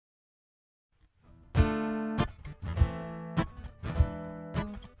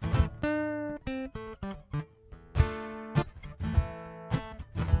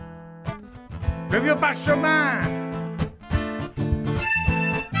le vieux parchemin.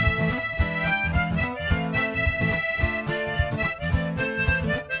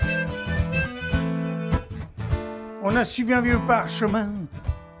 On a suivi un vieux parchemin,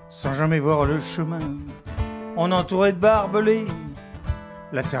 sans jamais voir le chemin. On entourait de barbelés,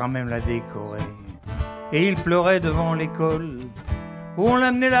 la terre même l'a décoré. Et il pleurait devant l'école, où on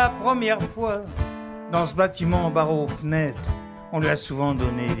l'amenait la première fois. Dans ce bâtiment barreaux fenêtres, on lui a souvent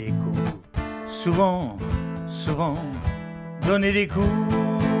donné des coups. Souvent, souvent, donné des coups.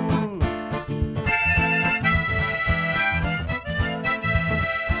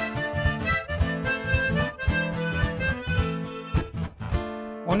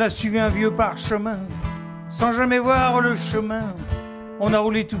 On a suivi un vieux parchemin, sans jamais voir le chemin. On a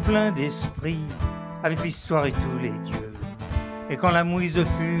roulé tout plein d'esprit, avec l'histoire et tous les dieux. Et quand la mouise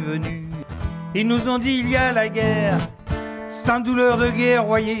fut venue, ils nous ont dit il y a la guerre. C'est un douleur de guerre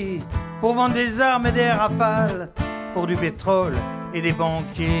royée, pour vendre des armes et des rafales, pour du pétrole et des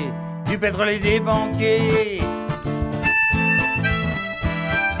banquiers, du pétrole et des banquiers.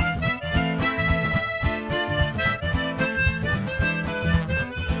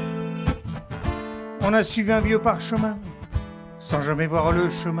 On a suivi un vieux parchemin, sans jamais voir le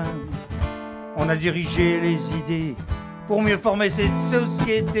chemin. On a dirigé les idées pour mieux former cette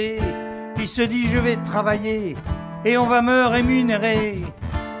société qui se dit je vais travailler et on va me rémunérer.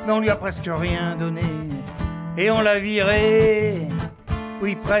 Mais on lui a presque rien donné et on l'a viré.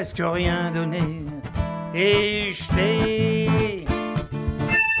 Oui, presque rien donné et jeté.